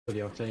For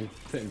the octane.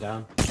 Put him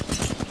down.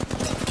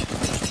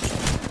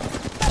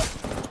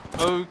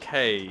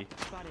 Okay.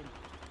 Spotted.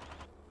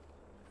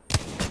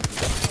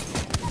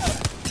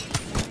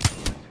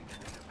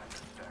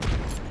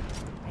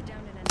 I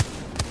downed an enemy.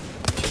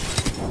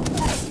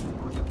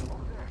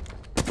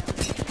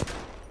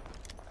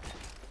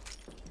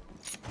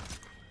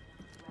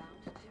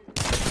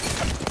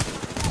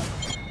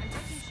 I'm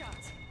taking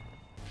shots.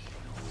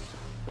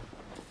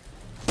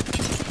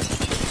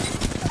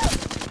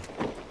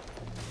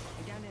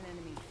 I downed an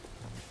enemy.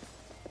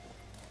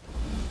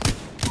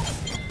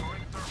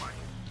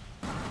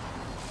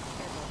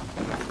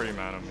 Pretty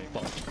mad on me.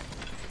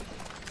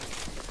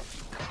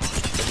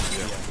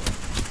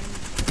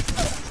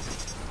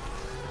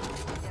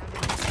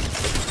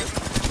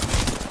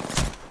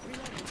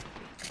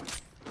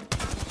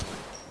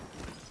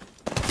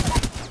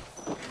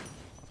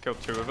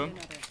 Killed 2 of them.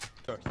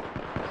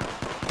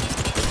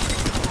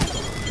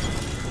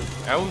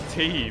 L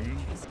team.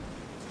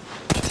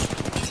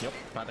 Yep,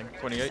 batting.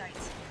 28.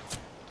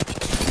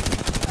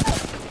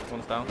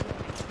 One's down.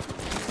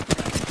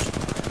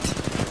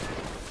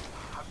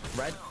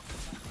 Red.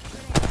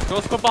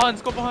 Squad behind,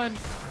 squad behind.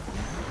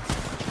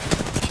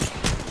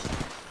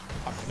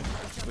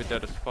 We're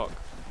dead as fuck.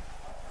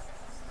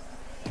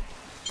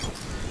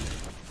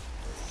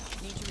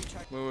 Need to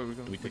recharge. Wait,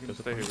 we can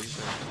stay here. We can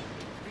stay here.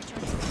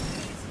 Recharge.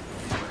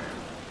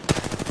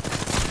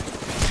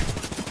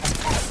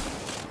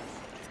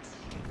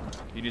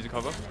 You need to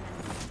cover.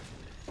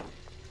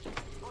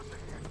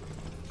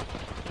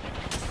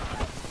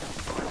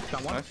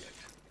 Got one. Nice.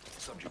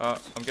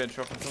 I'm getting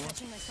shot from someone.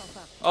 Patching myself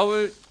up. Oh,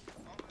 wait.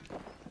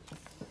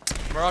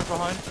 Mirage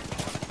behind.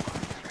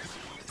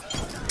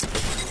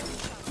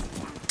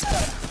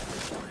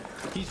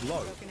 He's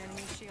low. Broken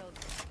enemy shield.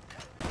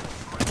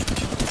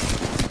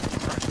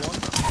 Cracked one.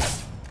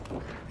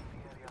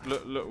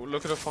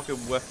 Look at the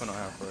fucking weapon I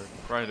have, bro.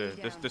 Right here.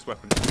 This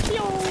weapon.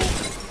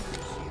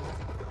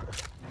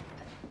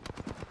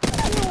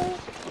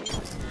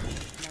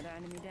 Another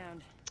enemy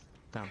down.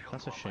 Damn,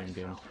 that's a shame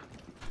game. Shield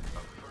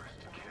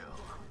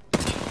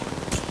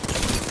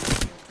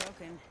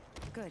broken.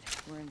 Good.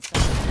 We're inside.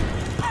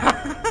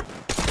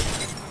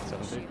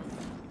 70.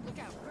 Look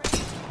out.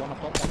 One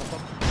up, one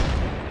up.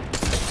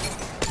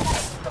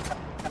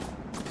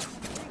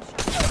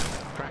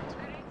 Cracked.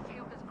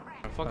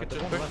 I fucking there's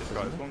just one pushed left, this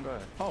guy. isn't There's one guy.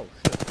 Oh,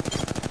 shit.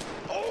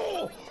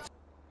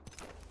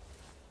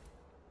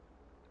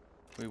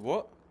 Wait,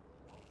 what?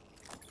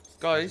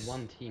 Guys,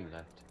 One team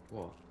left.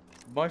 What?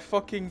 my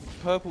fucking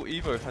purple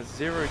Evo has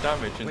 0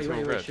 damage until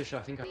Wait, red. shush,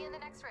 I think I... Be in the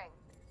next ring.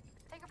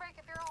 Take a break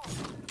if you're old.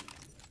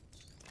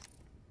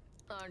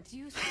 Aren't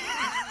you?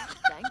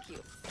 Thank you.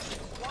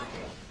 Watch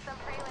it. Some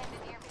prey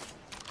landed near me.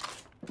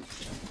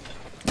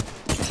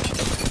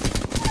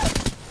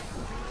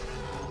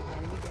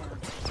 Enemy down.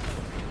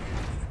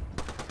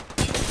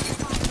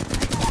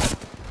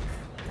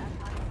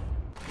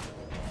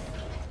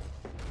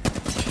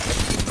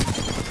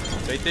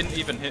 They didn't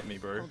even hit me,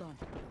 bro. Hold on.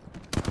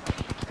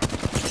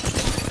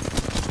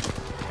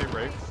 Hey,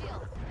 Rafe.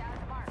 Shield. Down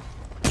to mark.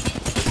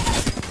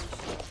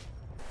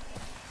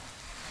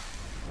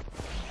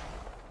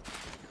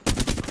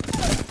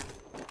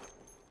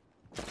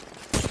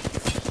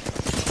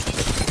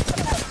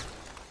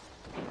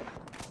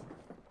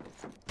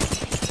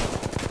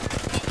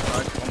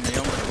 Right, on me,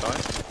 I'm gonna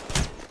die.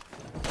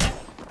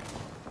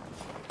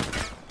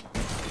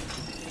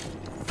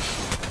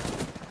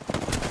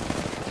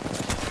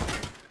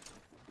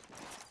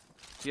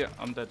 Yeah,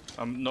 I'm dead.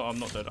 I'm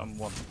not dead. I'm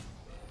 1.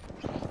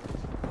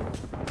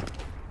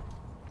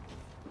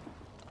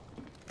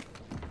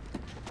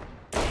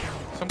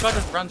 Some guy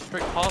just ran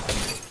straight past me.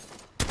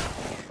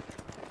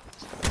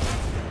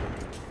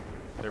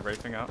 They're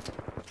racing out.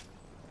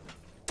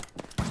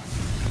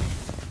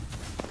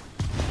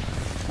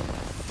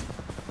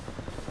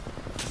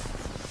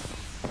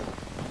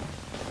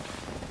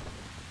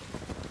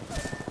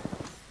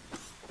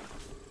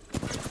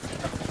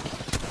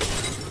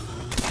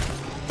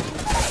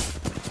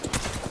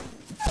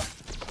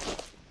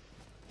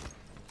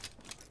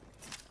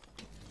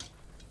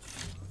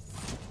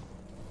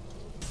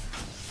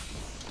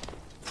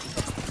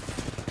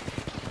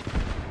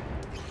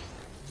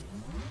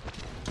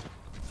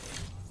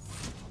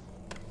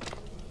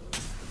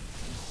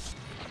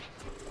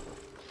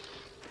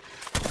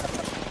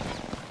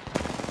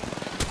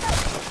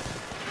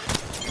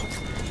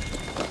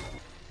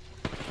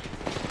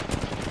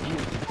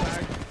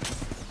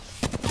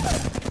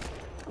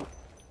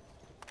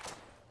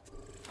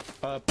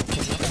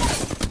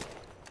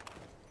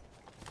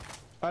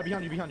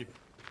 Behind you.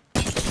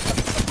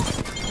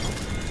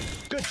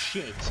 Good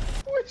shit.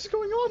 What is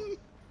going on?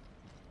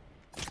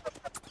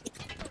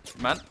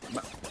 Man.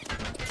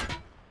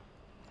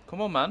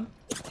 Come on, man.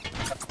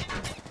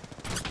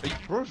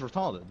 Bro's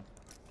retarded.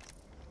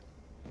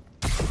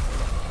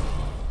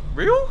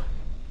 Real?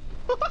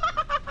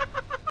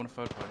 On a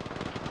third play.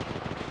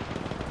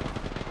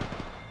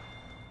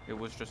 It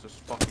was just a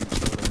fucking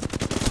solo.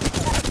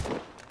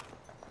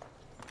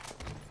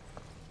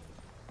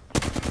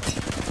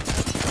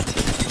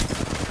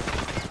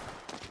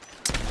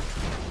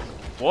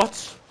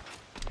 What?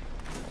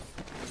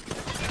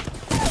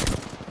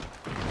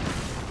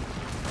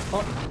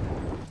 Oh.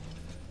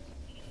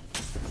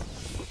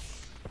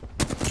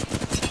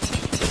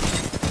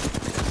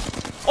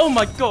 Oh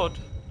my god!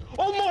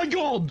 Oh my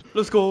god!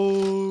 Let's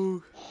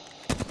go!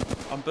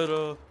 I'm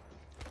better.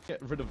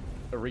 Get rid of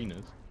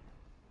arenas,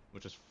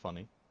 which is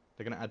funny.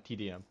 They're gonna add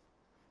TDM.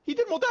 He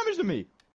did more damage than me!